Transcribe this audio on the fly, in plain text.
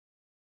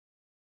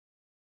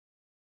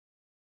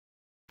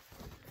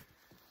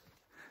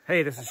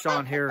Hey, this is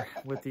Sean here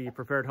with the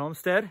Prepared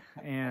Homestead,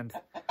 and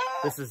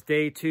this is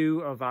day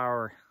 2 of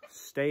our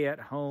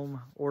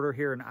stay-at-home order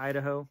here in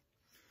Idaho.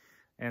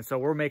 And so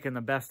we're making the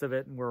best of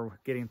it, and we're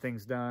getting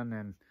things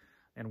done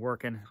and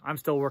working. I'm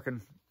still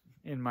working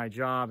in my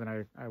job,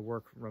 and I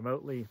work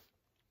remotely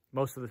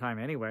most of the time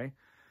anyway.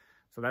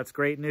 So that's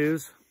great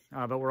news,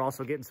 but we're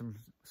also getting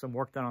some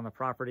work done on the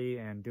property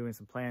and doing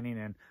some planning,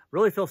 and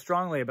really feel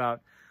strongly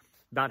about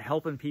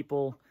helping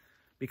people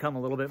become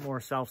a little bit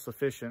more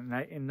self-sufficient,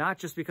 and not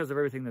just because of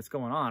everything that's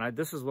going on.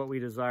 This is what we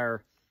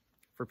desire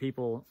for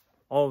people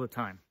all the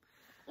time,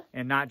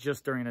 and not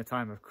just during a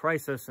time of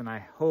crisis. And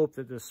I hope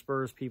that this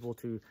spurs people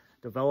to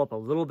develop a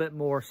little bit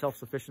more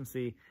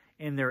self-sufficiency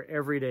in their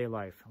everyday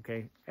life.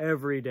 Okay,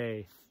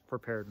 everyday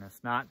preparedness,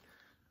 not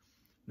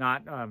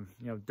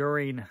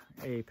during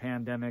a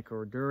pandemic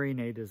or during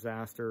a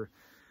disaster.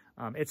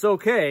 It's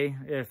okay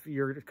if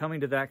you're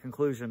coming to that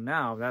conclusion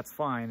now. That's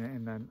fine,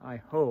 and then I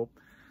hope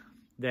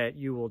that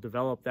you will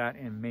develop that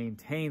and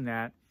maintain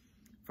that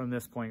from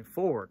this point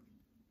forward.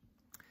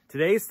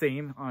 Today's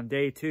theme on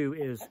day 2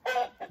 is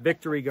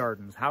victory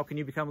gardens. How can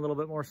you become a little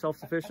bit more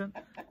self-sufficient?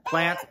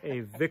 Plant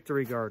a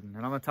victory garden.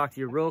 And I'm going to talk to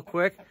you real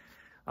quick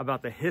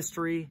about the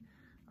history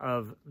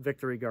of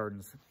victory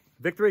gardens.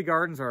 Victory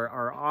gardens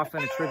are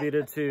often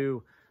attributed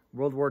to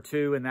World War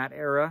II in that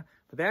era,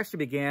 but they actually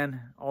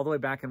began all the way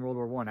back in World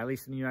War I, at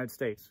least in the United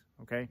States,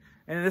 okay?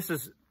 And this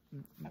is,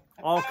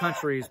 all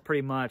countries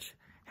pretty much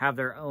have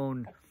their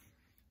own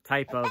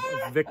type of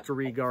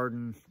victory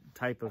garden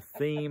type of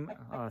theme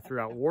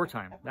throughout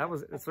wartime.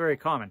 It's very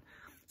common.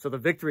 So the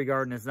victory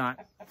garden is not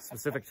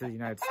specific to the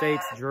United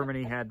States.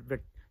 Germany had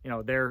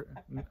their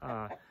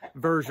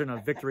version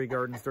of victory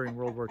gardens during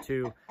World War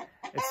II,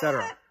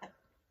 etc.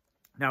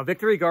 Now,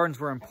 victory gardens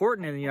were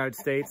important in the United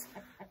States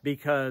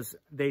because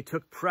they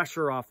took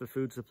pressure off the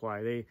food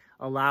supply. They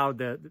allowed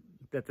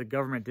that the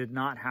government did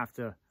not have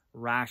to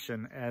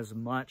ration as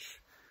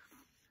much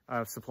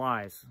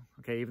supplies,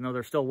 okay, even though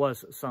there still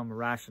was some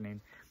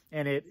rationing.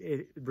 And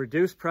it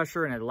reduced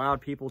pressure, and it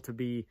allowed people to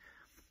be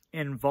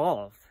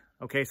involved,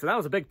 okay? So that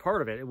was a big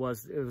part of it. It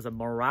was a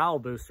morale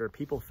booster.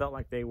 People felt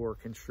like they were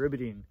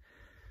contributing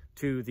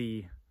to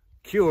the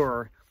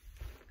cure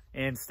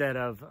instead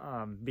of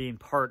being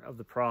part of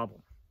the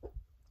problem,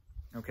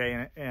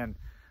 okay? And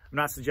I'm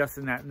not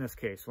suggesting that in this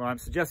case. What I'm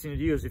suggesting to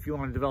you is, if you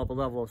want to develop a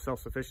level of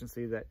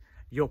self-sufficiency, that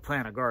you'll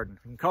plant a garden.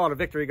 You can call it a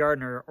victory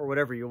garden or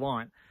whatever you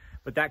want,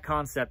 but that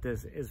concept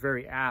is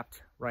very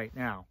apt right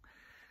now.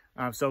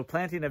 So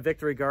planting a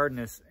victory garden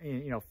is,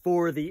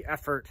 for the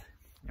effort,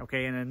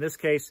 okay? And in this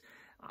case,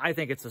 I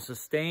think it's a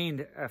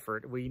sustained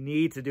effort. We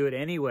need to do it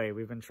anyway.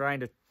 We've been trying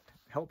to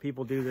help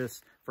people do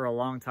this for a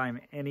long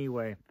time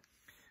anyway,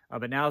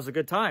 but now is a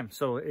good time.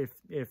 So if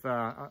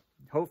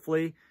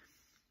hopefully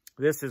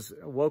this has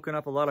woken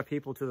up a lot of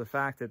people to the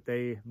fact that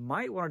they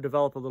might want to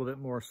develop a little bit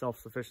more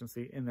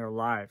self-sufficiency in their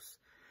lives.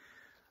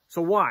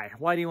 So why?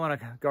 Why do you want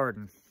to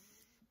garden?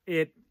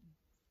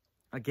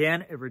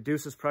 Again, it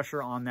reduces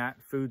pressure on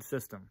that food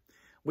system.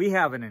 We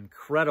have an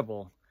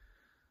incredible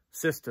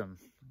system,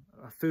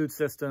 a food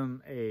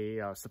system,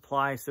 a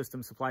supply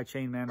system, supply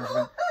chain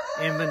management,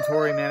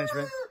 inventory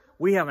management.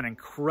 We have an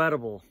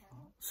incredible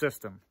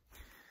system.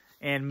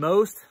 And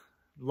most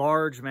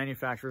large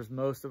manufacturers,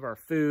 most of our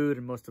food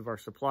and most of our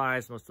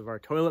supplies, most of our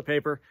toilet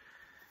paper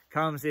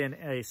comes in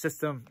a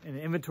system, an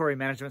inventory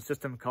management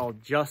system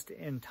called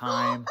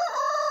just-in-time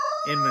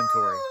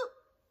inventory.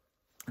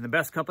 And the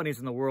best companies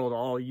in the world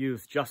all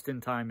use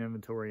just-in-time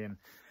inventory. And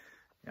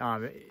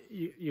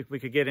we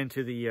could get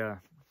into the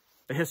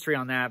history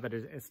on that, but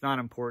it's not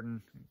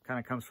important. It kind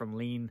of comes from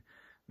lean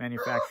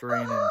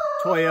manufacturing and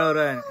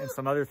Toyota and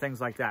some other things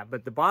like that.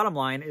 But the bottom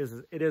line is,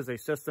 it is a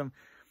system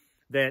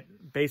that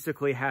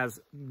basically has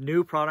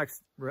new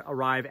products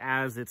arrive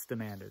as it's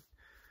demanded.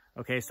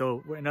 Okay,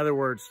 so in other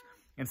words,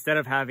 instead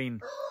of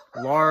having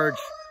large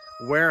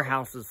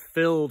warehouses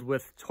filled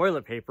with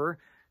toilet paper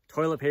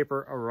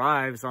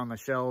arrives on the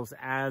shelves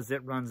as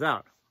it runs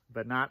out,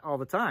 but not all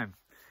the time.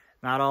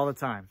 Not all the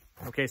time.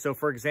 Okay, so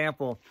for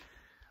example,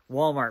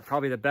 Walmart,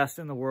 probably the best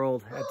in the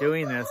world at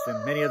doing this,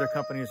 and many other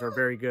companies are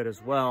very good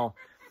as well.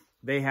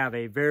 They have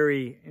a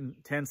very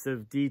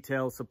intensive,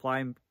 detailed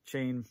supply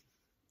chain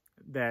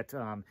that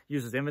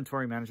uses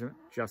inventory management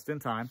just in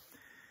time.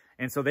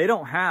 And so they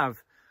don't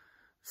have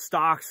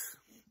stocks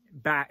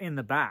back in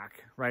the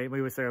back, right?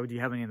 We would say, oh, do you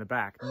have any in the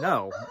back?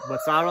 No,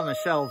 what's out on the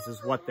shelves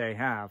is what they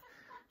have.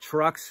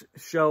 Trucks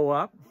show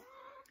up,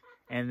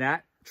 and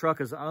that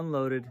truck is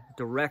unloaded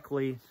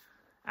directly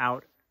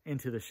out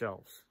into the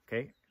shelves,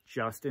 okay?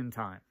 Just in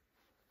time.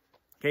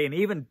 Okay, and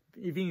even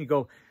you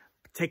go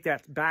take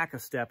that back a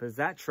step, as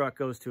that truck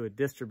goes to a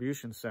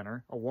distribution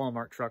center, a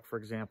Walmart truck, for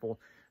example,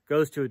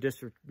 goes to a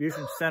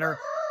distribution center,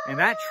 and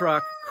that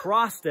truck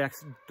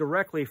cross-decks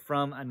directly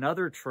from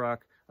another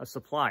truck, a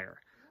supplier.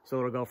 So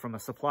it'll go from a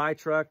supply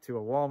truck to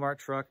a Walmart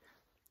truck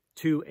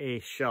to a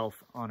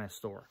shelf on a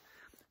store.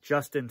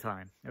 Just in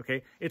time,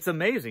 okay? It's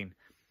amazing.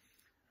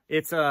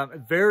 It's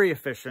very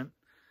efficient.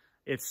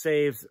 It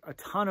saves a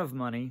ton of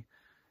money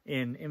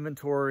in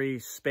inventory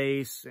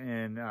space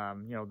and,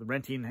 you know, the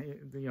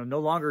renting, you know, no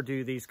longer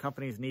do these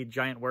companies need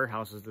giant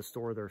warehouses to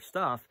store their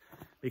stuff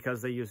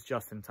because they use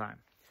just in time.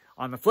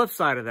 On the flip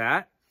side of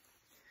that,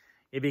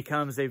 it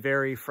becomes a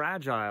very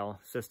fragile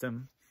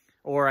system,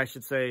 or I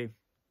should say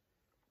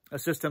a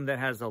system that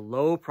has a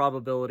low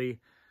probability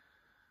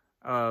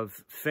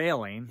of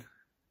failing,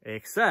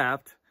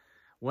 except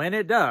when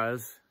it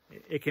does,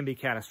 it can be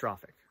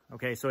catastrophic.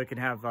 Okay, so it can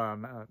have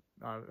a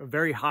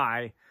very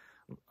high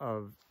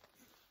of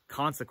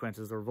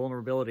consequences or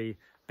vulnerability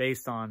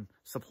based on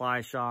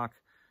supply shock,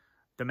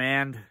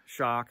 demand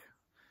shock,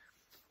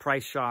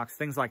 price shocks,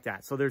 things like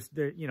that. So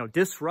you know,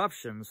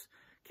 disruptions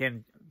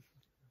can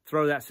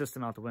throw that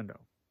system out the window.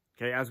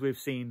 Okay, as we've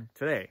seen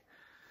today,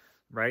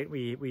 right?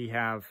 We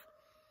have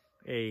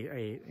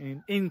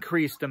an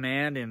increased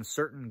demand in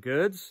certain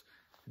goods.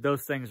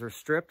 Those things are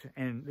stripped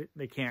and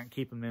they can't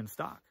keep them in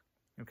stock.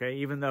 Okay,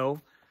 even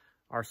though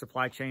our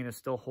supply chain is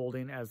still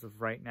holding as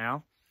of right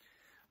now,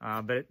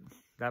 but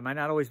that might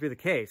not always be the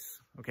case.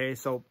 Okay,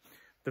 so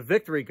the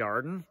Victory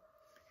Garden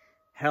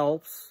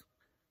helps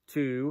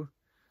to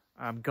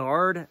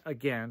guard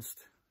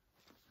against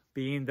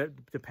being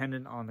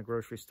dependent on the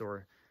grocery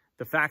store.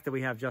 The fact that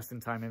we have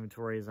just-in-time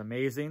inventory is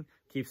amazing,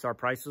 keeps our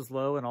prices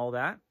low and all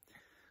that,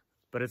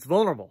 but it's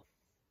vulnerable.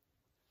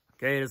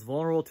 Okay, it is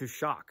vulnerable to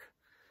shock,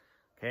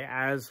 okay,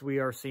 as we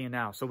are seeing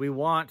now. So we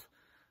want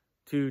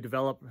to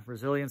develop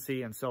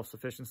resiliency and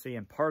self-sufficiency,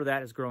 and part of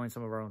that is growing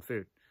some of our own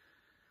food,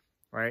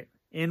 right?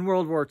 In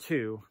World War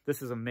II,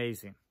 this is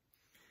amazing.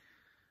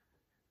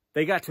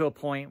 They got to a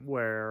point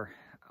where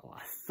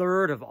a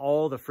third of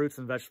all the fruits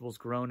and vegetables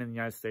grown in the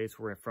United States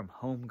were from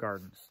home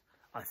gardens.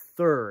 A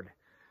third.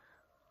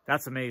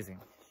 That's amazing.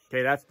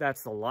 Okay,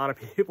 that's a lot of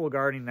people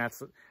gardening.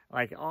 That's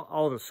like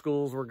all the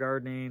schools were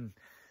gardening,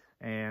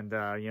 and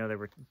you know, there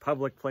were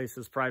public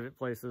places, private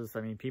places.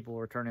 I mean, people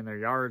were turning their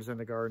yards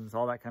into gardens,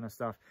 all that kind of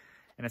stuff.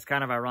 And it's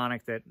kind of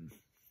ironic that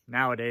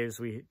nowadays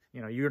you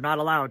know, you're not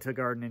allowed to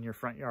garden in your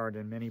front yard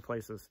in many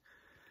places,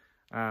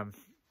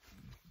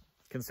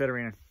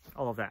 considering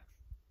all of that.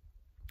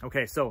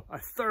 Okay, so a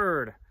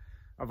third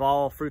of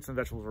all fruits and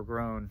vegetables were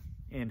grown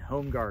in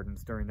home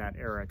gardens during that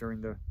era,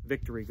 during the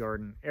Victory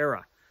Garden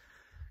era.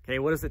 Okay,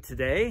 what is it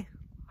today?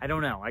 I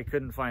don't know. I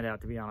couldn't find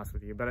out, to be honest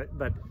with you,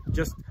 but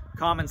just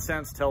common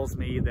sense tells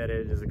me that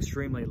it is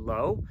extremely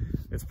low.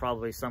 It's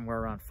probably somewhere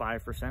around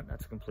 5%.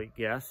 That's a complete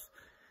guess.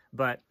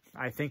 But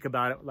I think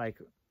about it like,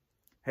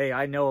 hey,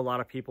 I know a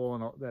lot of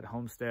people that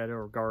homestead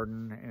or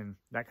garden and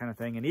that kind of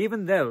thing. And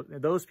even though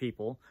those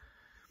people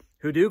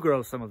who do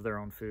grow some of their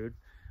own food,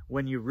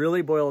 when you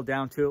really boil it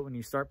down to it, when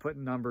you start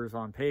putting numbers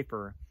on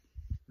paper,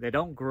 they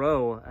don't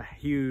grow a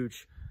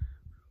huge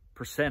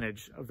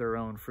percentage of their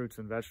own fruits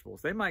and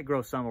vegetables. They might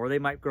grow some, or they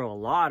might grow a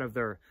lot of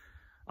a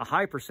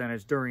high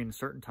percentage during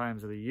certain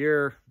times of the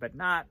year, but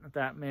not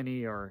that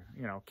many, or,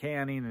 you know,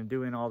 canning and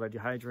doing all that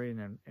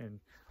dehydrating and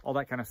all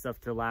that kind of stuff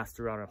to last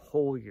throughout a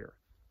whole year.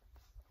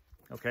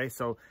 Okay,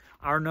 so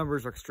our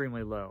numbers are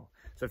extremely low.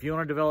 So if you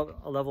want to develop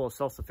a level of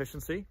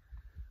self-sufficiency,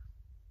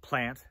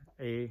 plant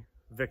a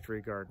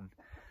Victory Garden,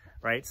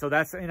 right? So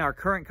that's in our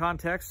current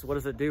context. What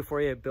does it do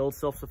for you? It builds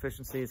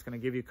self-sufficiency. It's going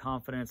to give you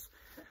confidence.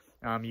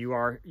 You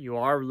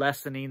are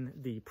lessening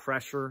the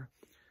pressure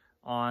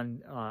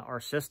on our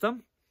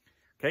system.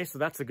 Okay, so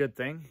that's a good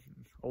thing,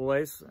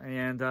 always.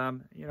 And,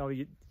 you know,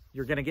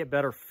 you're going to get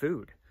better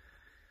food,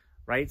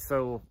 right?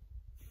 So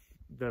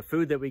the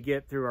food that we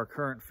get through our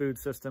current food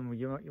system,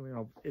 you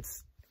know,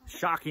 it's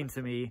shocking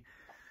to me,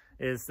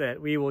 is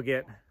that we will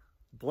get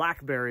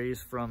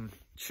blackberries from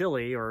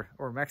Chile or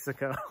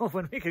Mexico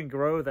when we can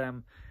grow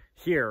them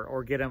here,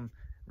 or get them,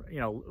 you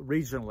know,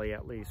 regionally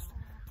at least.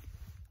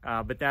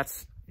 But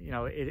that's, you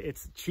know,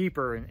 it's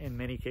cheaper in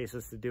many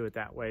cases to do it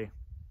that way.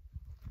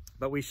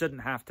 But we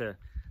shouldn't have to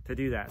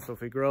do that. So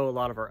if we grow a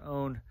lot of our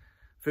own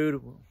food,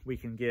 we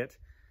can get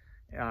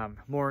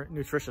more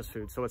nutritious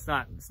food. So it's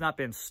not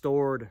been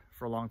stored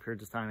for long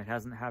periods of time. It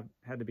hasn't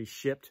had to be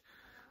shipped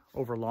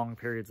over long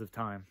periods of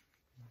time.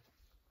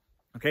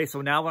 Okay,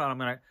 so now what I'm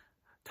going to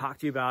talk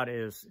to you about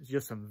is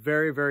just some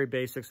very, very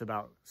basics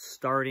about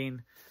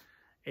starting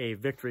a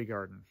Victory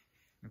Garden.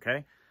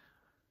 Okay,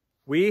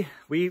 we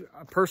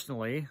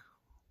personally,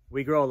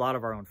 we grow a lot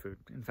of our own food.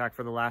 In fact,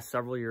 for the last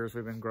several years,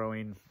 we've been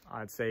growing,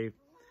 I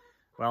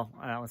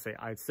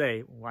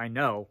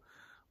know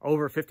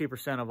over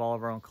 50% of all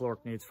of our own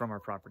caloric needs from our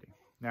property.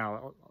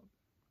 Now,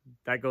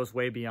 that goes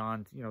way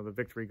beyond, you know, the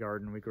Victory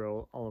Garden. We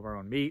grow all of our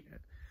own meat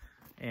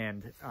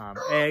and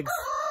eggs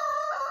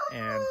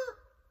and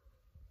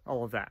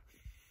all of that.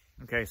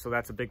 Okay, so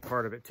that's a big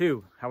part of it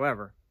too.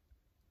 However,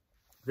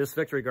 this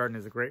Victory Garden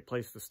is a great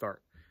place to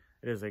start.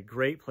 It is a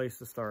great place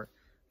to start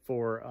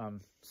for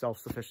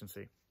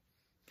self-sufficiency.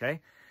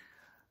 Okay,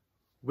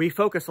 we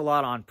focus a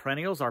lot on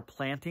perennials, our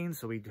plantings.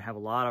 So we have a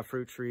lot of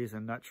fruit trees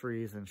and nut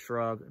trees and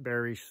shrub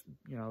berries,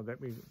 you know,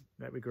 that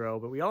we grow.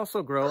 But we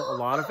also grow a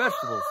lot of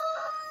vegetables,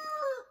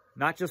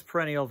 not just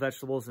perennial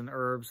vegetables and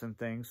herbs and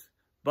things,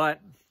 but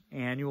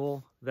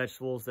annual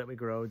vegetables that we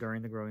grow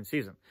during the growing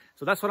season.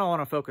 So that's what I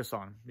want to focus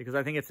on, because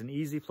I think it's an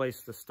easy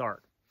place to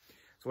start.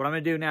 So what I'm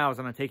going to do now is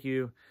I'm going to take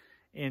you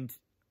into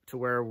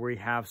where we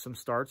have some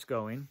starts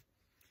going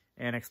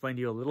and explain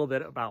to you a little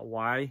bit about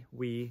why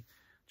we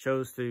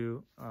chose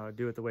to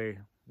do it the way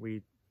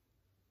we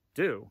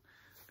do,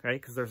 okay?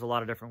 Because there's a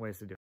lot of different ways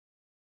to do it.